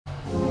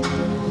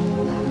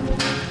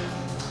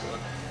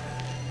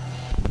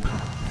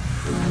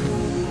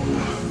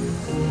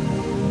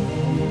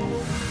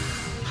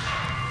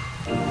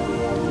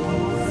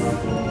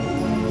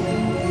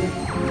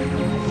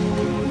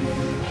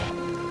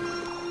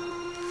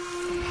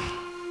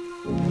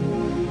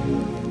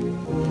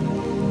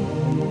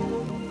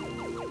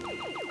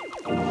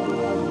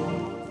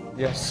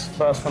Yes,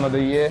 first one of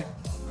the year,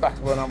 back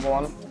with another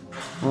one.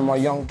 With my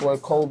young boy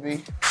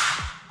Colby,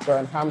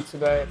 going ham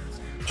today,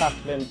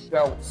 tackling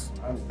delts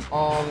and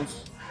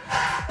arms.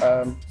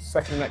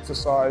 Second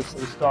exercise, so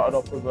we started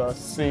off with a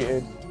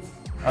seated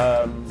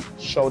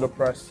shoulder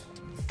press.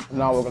 And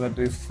now we're going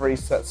to do 3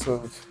 sets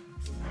of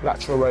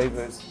lateral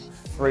raises,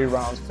 3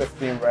 rounds,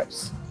 15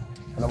 reps,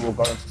 and then we'll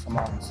go into some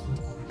arms.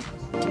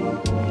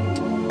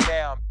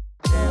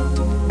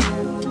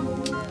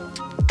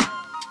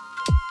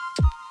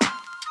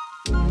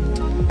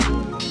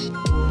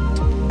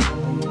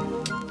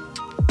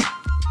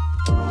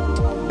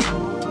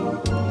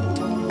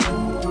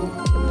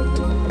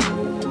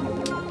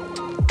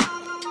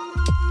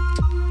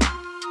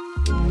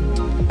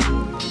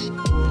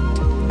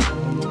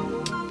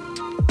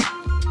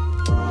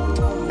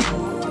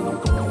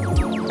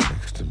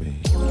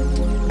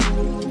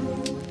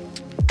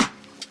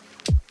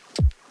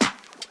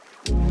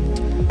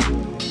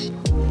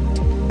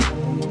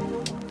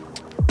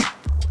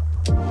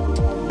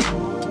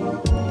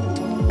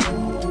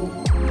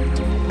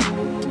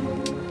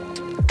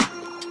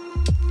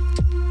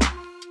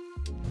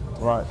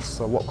 Right,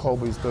 so what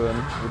Colby's doing,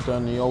 we're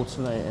doing the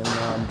alternating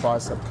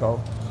bicep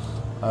curl.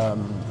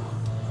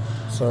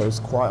 So it's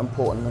quite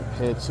important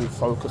here to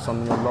focus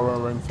on your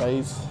lowering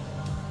phase.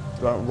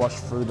 Don't rush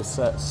through the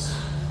sets.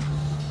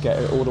 Get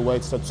it all the way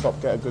to the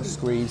top, get a good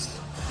squeeze.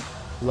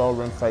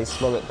 Lowering phase,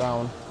 slow it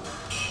down,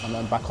 and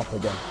then back up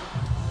again.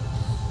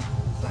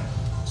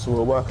 So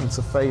we're working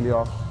to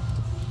failure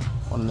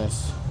on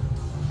this.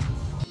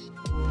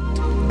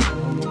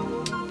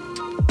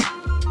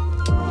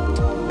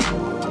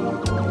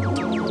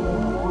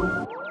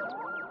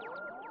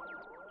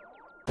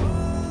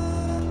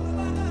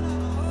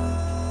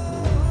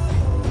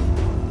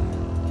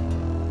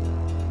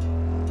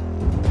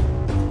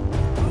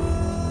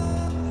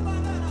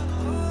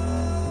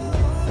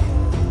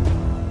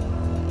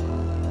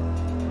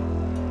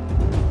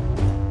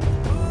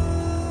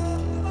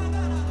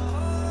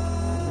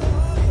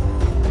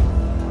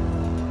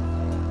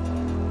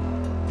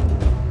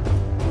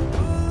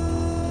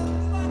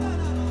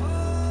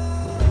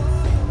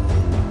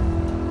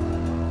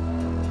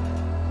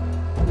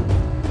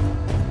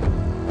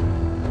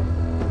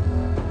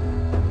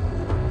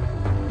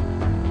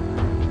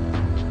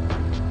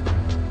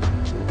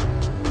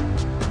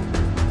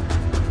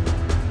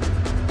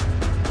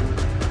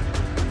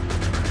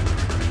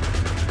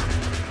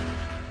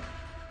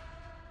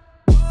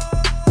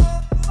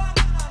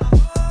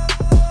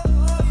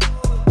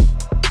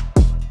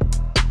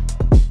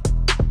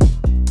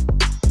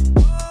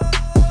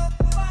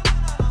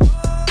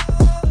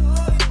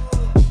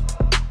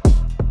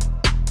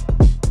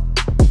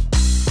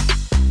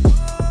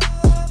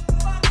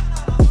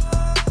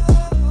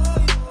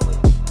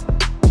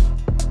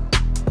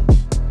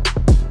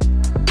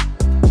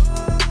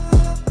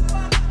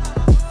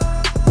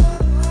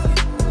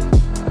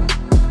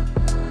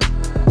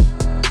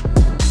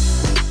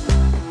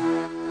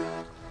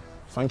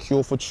 Thank you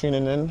all for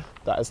tuning in.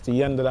 That is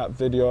the end of that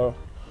video.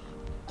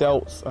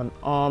 Delts and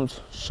arms.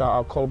 Shout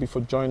out Colby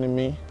for joining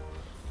me.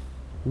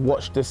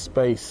 Watch this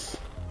space.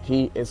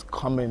 He is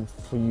coming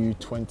for you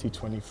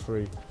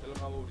 2023. Tell him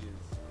how old he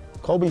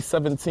is. Colby's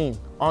 17,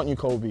 aren't you,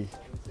 Colby?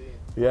 17.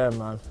 Yeah,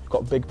 man.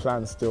 Got big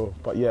plans still.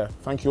 But yeah,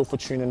 thank you all for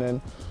tuning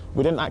in.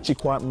 We didn't actually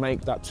quite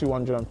make that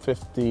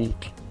 250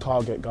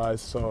 target, guys,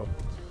 so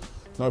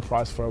no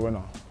prize for a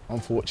winner,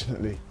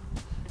 unfortunately.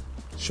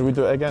 Should we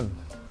do it again?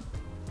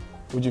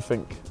 What do you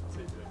think?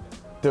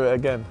 Do it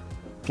again.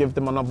 Give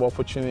them another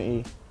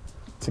opportunity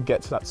to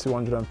get to that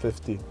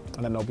 250,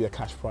 and then there'll be a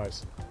cash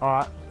prize. All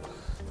right.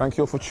 Thank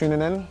you all for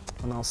tuning in,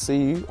 and I'll see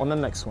you on the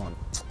next one.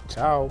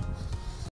 Ciao.